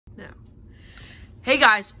Hey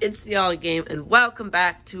guys, it's the Ollie Game, and welcome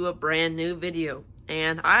back to a brand new video.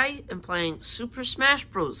 And I am playing Super Smash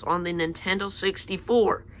Bros. On the Nintendo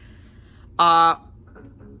 64. Oh,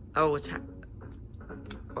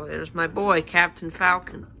 there's my boy, Captain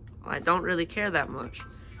Falcon. I don't really care that much.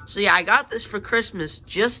 So yeah, I got this for Christmas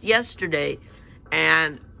just yesterday,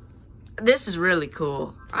 and this is really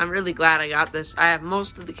cool. I'm really glad I got this. I have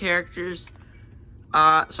most of the characters,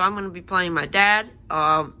 so I'm going to be playing my dad.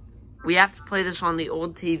 We have to play this on the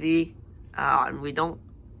old TV, and we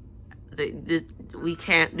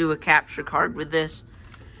can't do a capture card with this,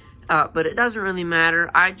 but it doesn't really matter.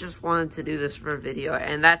 I just wanted to do this for a video,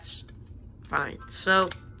 and that's fine. So,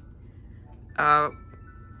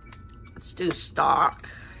 let's do stock,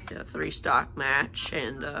 3-stock match,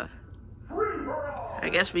 and I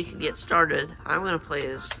guess we can get started. I'm gonna play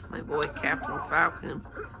as my boy Captain Falcon.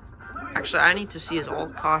 Actually, I need to see his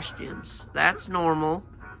old costumes. That's normal.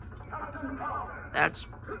 That's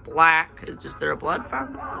black. Is there a Blood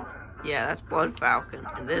Falcon? Yeah, that's Blood Falcon.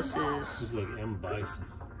 And this is... Looks like M. Bison.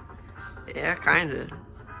 Yeah, kinda.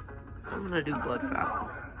 I'm gonna do Blood Falcon.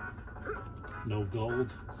 No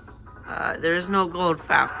gold? There is no Gold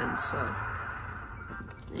Falcon, so...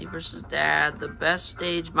 Me versus Dad. The best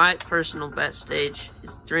stage, my personal best stage,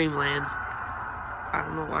 is Dreamland. I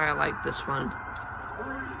don't know why I like this one.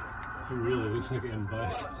 It really looks like M.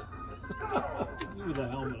 Bison. With a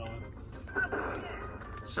helmet on.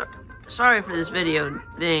 So, sorry for this video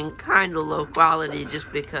being kind of low quality, just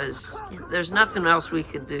because there's nothing else we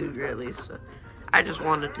could do, really, so I just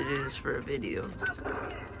wanted to do this for a video.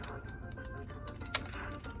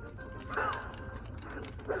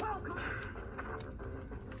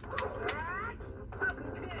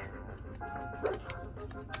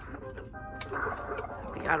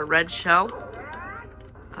 We got a red shell.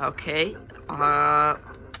 Okay, I'm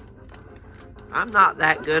not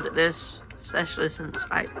that good at this, especially since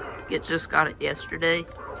I just got it yesterday.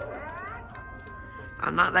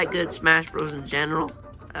 I'm not that good at Smash Bros. In general,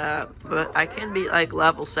 but I can beat like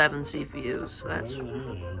level 7 CPUs, so that's...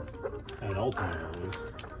 And ultimate, at least.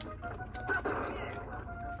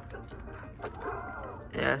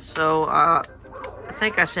 Yeah, so, I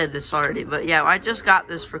think I said this already, but yeah, I just got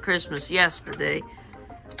this for Christmas yesterday.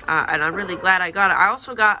 And I'm really glad I got it. I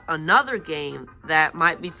also got another game that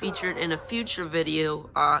might be featured in a future video.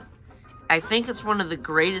 I think it's one of the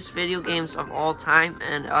greatest video games of all time,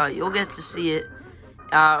 and you'll get to see it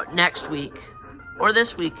next week. Or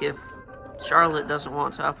this week if Charlotte doesn't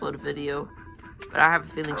want to upload a video. But I have a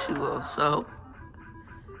feeling she will, so...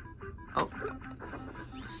 Oh.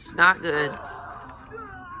 It's not good.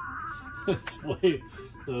 It's way...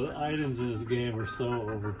 The items in this game are so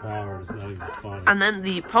overpowered, it's not even funny. And then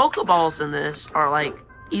the Pokeballs in this are, like,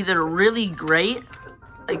 either really great,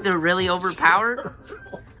 like they're really overpowered,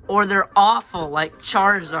 or they're awful, like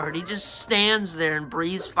Charizard. He just stands there and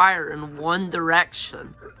breathes fire in one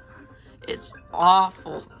direction. It's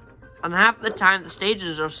awful. And half the time, the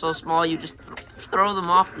stages are so small, you just throw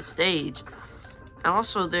them off the stage. And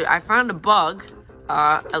also, I found a bug,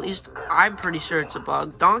 at least I'm pretty sure it's a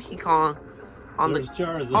bug. Donkey Kong...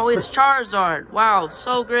 Charizard. Oh, it's Charizard. Wow,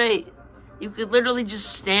 so great. You could literally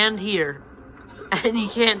just stand here and you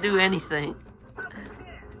can't do anything.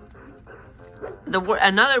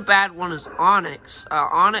 Another bad one is Onyx.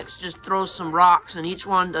 Onyx just throws some rocks and each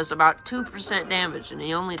one does about 2% damage, and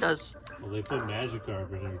he only does... Well, they put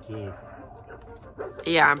Magikarp in here too.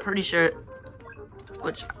 Yeah, I'm pretty sure...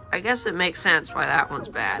 Which, I guess it makes sense why that one's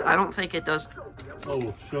bad. I don't think it does...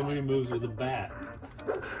 Oh, show me moves with a bat.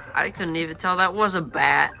 I couldn't even tell that was a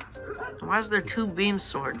bat. Why is there 2 beam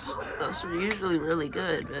swords? Those are usually really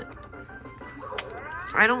good, but...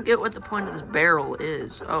 I don't get what the point of this barrel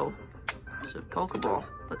is. Oh, it's a Pokeball.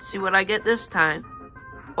 Let's see what I get this time.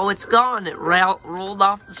 Oh, it's gone. It rolled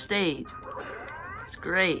off the stage. It's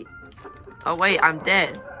great. Oh, wait, I'm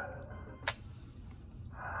dead.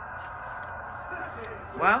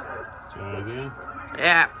 Well... Let's try again.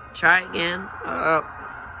 Yeah, try again.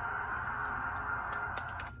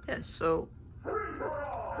 Yeah, so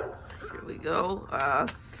here we go.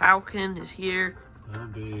 Falcon is here. I'll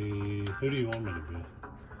be... Who do you want me to be?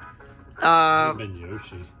 I've been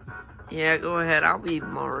Yoshi. Yeah, go ahead. I'll be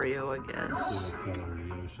Mario, I guess. Let's see what color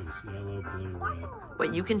Yoshi's. Yellow, blue, red.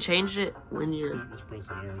 Wait, you can change it when you're... Just press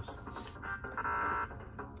the arrows.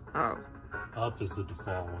 Oh. Up is the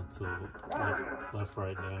default one, so left,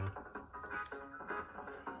 right, down.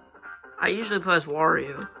 I usually play as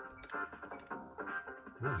Wario.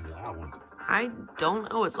 What is that one? I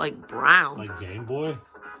don't know. It's like brown. Like Game Boy?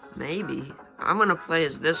 Maybe. I'm gonna play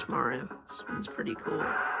as this Mario. This one's pretty cool.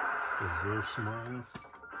 Reverse Mario?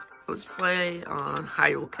 Let's play on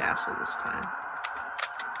Hyrule Castle this time.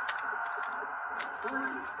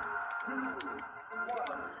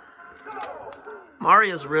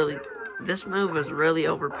 Mario's really... This move is really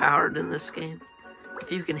overpowered in this game.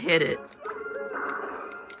 If you can hit it.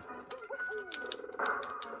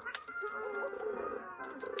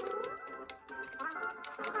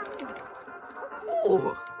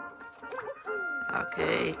 Ooh.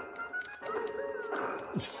 Okay.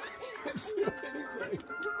 Can't do anything.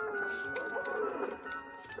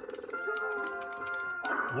 I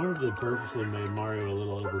wonder if they purposely made Mario a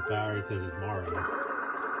little overpowered because it's Mario.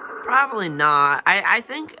 Probably not. I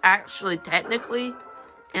think actually technically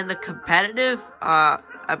in the competitive, I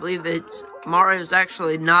believe that Mario's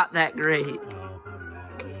actually not that great. Oh, I have no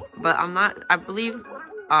idea. But I'm not, I believe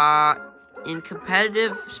in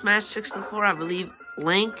competitive Smash 64, I believe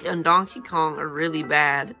Link and Donkey Kong are really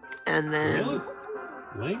bad. And then... Really?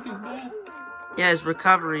 Link is bad? Yeah, his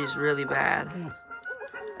recovery is really bad. Yeah.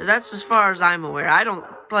 That's as far as I'm aware. I don't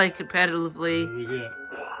play competitively. What do we get?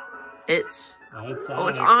 It's... It's Oh,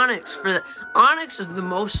 it's Onyx. Onyx is the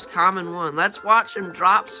most common one. Let's watch him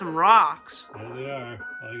drop some rocks. There they are.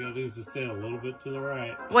 All you gotta do is just stand a little bit to the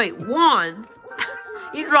right. Wait, one?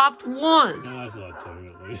 He dropped one. No, I saw two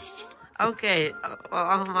at least. Okay, well,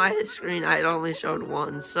 on my screen, it only showed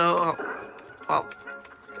one, so... well...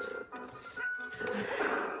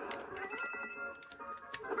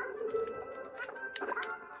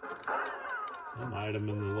 Some item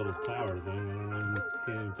in the little tower thing. I don't know.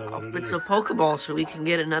 Can't even tell what it It's is. a Pokeball, so we can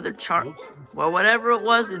get another chart. Oops. Well, whatever it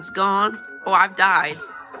was, it's gone. Oh, I've died.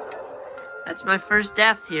 That's my first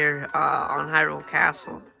death here on Hyrule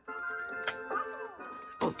Castle.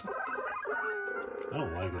 Oh. I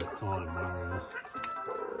don't like it taunting Mario's.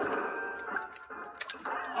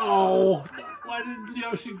 Oh! Why didn't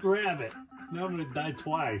Yoshi grab it? Now I'm gonna die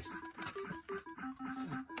twice.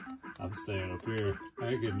 I'm staying up here. I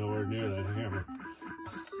ain't getting nowhere near that hammer.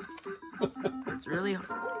 It's really...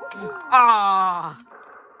 Ah!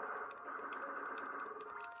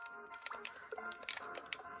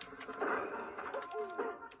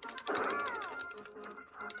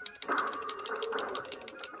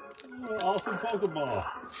 Oh, awesome Pokeball.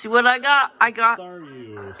 See what I got? I got... Star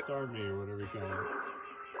You or Star Me or whatever you call it.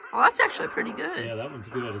 Oh, that's actually pretty good. Yeah, that one's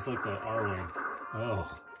good. It's like the R-Wing.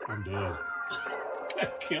 Oh, I'm dead.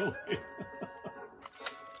 That killed me.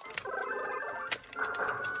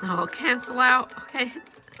 Oh, cancel out. Okay.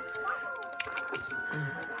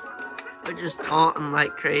 We're just taunting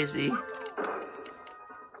like crazy. Watch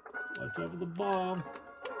over the bomb.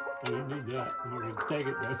 Oh, you need that. I'm not gonna take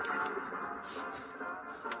it then.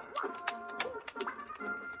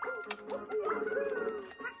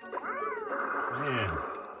 Man,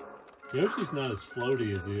 Yoshi's not as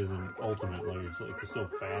floaty as he is in Ultimate. Like it's like so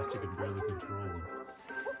fast you can barely control him.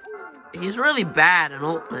 He's really bad in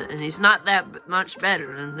Ultimate, and he's not that much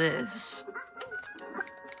better than this.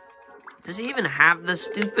 Does he even have the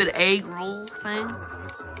stupid egg roll thing? I don't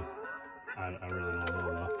think so. I really don't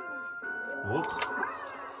know though. Whoops.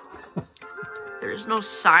 There is no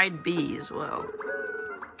side B as well.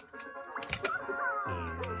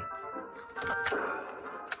 Yeah, right.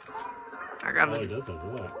 I gotta... Oh, he does have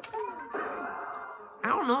that. I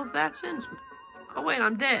don't know if that's in... Oh wait,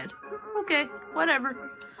 I'm dead. Okay, whatever.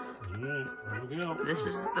 Alright, here we go. This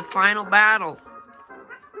is the final battle.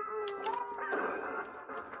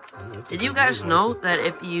 Oh, Did you guys know that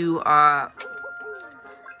if you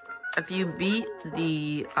beat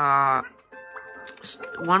the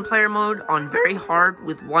one-player mode on very hard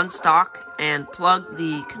with one stock and plug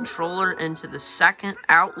the controller into the second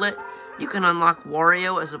outlet, you can unlock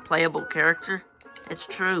Wario as a playable character? It's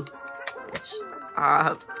true. It's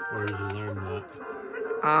Where did you learn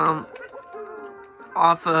that?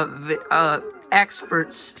 Off of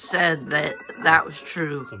experts said that was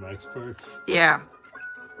true. Some experts. Yeah.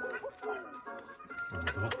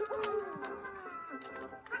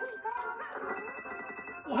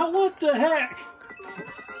 Well, what the heck?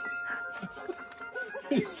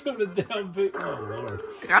 He's doing a down beat. Oh, Lord.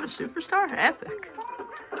 I got a superstar? Epic.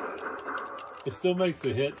 It still makes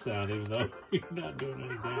the hit sound, even though you're not doing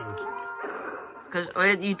any damage. Because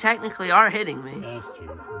you technically are hitting me. That's true.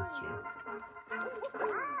 That's true.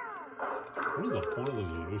 What is the point of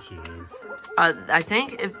those Yoshi eggs? I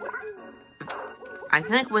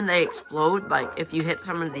think when they explode, like, if you hit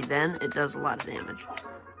somebody then, it does a lot of damage.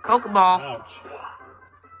 Pokeball. Ouch.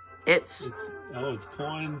 It's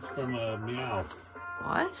coins from a Meowth.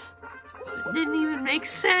 What? It didn't even make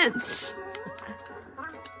sense.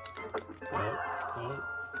 Oh.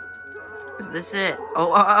 Is this it?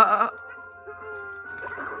 Oh,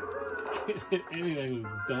 Can't hit anything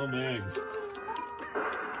with dumb eggs.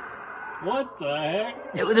 What the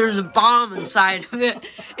heck? There was a bomb inside of it,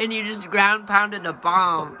 and you just ground pounded a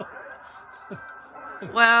bomb.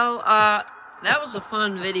 Well, that was a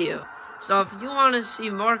fun video. So if you want to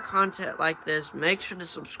see more content like this, make sure to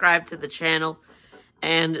subscribe to the channel.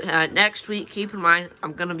 And next week, keep in mind,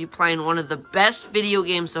 I'm going to be playing one of the best video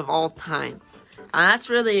games of all time. And that's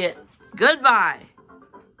really it. Goodbye.